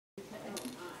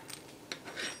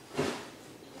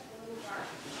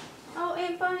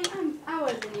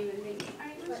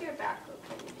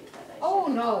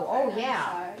no, oh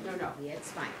yeah. No, yeah,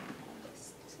 it's fine.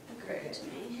 Credit to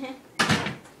me.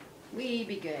 We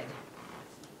be good.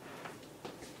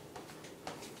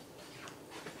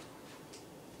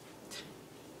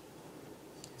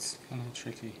 It's kind of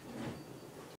tricky.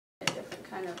 A different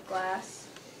kind of glass.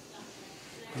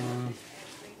 You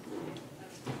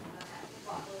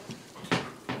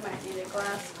might need a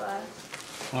glass.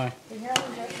 Why? Because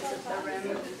of the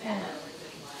rim.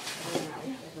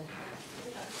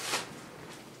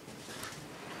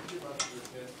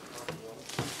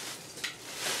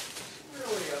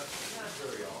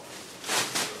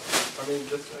 I mean,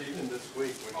 even this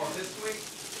week. This week?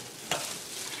 I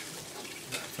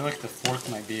feel like the fork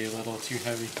might be a little too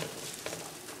heavy.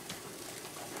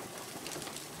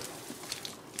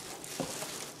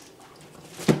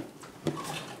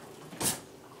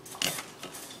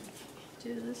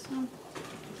 Do this one.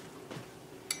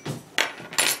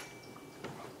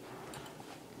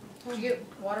 Did you get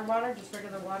water, just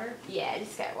regular water? Yeah, I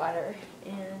just got water.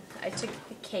 And I took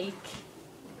the cake.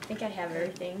 I think I have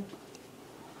everything.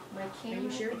 My camera, Are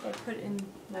you sure? I think I put in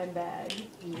my bag.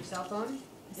 And your cell phone?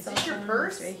 Is Cell this your phone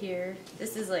purse? is right here.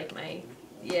 This is like my,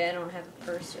 yeah, I don't have a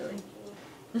purse really.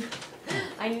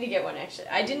 I need to get one actually.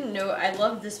 I didn't know, I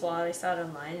loved this wallet. I saw it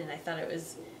online and I thought it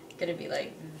was gonna be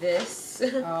like this.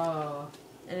 Oh.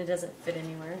 And it doesn't fit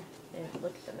anywhere. And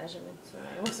look at the measurements when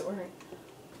I wasn't wearing.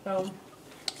 So,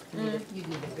 You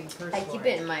need a big purse I for keep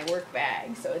it in my work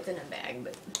bag, so it's in a bag,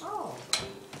 but Oh.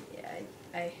 yeah,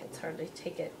 it's hard to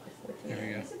take it with me. There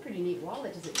you go. That's a pretty neat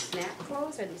wallet. Does it snap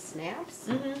close? Are these snaps?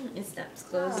 It snaps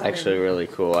closed. Oh. and Actually really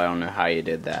cool. I don't know how you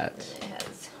did that. then it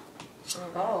has.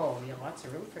 Oh, you have lots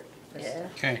of room for Yeah.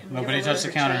 stuff. Okay, You nobody have room touch the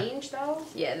for counter. Change though?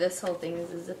 Yeah, this whole thing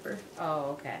is a zipper.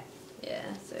 Oh, okay.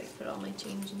 Yeah, so I put all my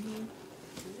change in here.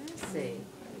 Let's see.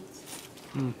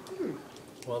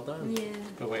 Well done. Yeah.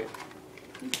 But wait.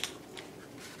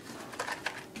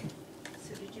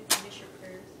 So did you finish your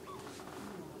prayers?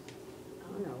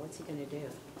 I don't know. What's he gonna do?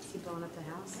 Is he blowing up the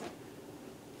house?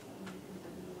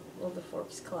 Will the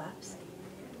forks collapse?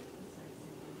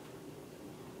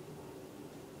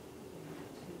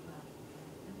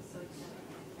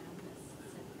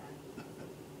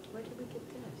 Where did we get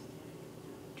this?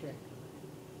 Trick.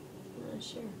 I'm not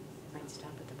sure. Might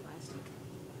stop at the plastic.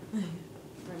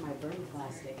 Where am I burning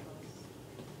plastic?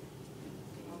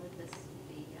 All of this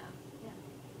be, yeah.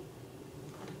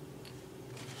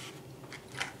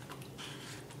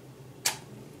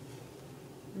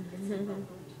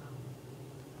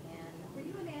 Were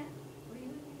you in that? Were you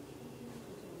in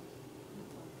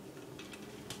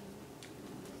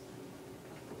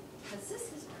Because this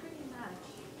is pretty much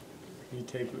Can you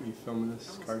tape what you filming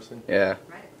this, Carson? Yeah.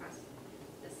 right across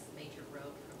this major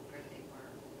road from where they were.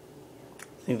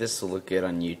 I think this will look good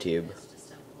on YouTube. It's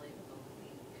just unbelievable. We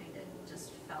kind of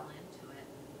just fell into it.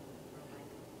 We're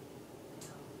like,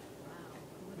 wow,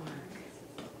 who would have known this is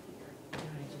up here?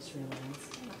 I just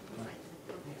realized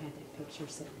I had that picture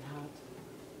sitting out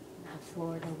of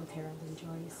Florida with Harold and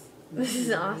Joyce. This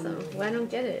is awesome. Well, I don't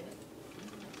get it.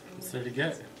 What's there to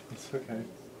get? It's okay.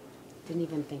 Didn't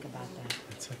even think about that.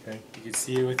 It's okay. You can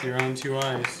see it with your own 2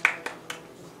 eyes.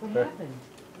 What Okay. happened?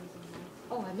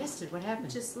 Oh, I missed it. What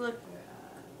happened? Just look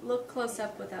close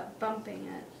up without bumping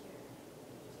it.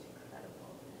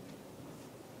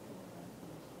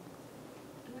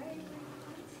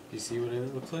 You see what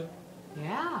it looks like?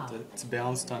 Yeah. It's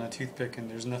balanced on a toothpick and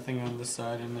there's nothing on this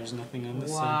side and there's nothing on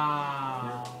this side.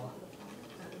 Wow.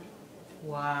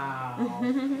 Wow.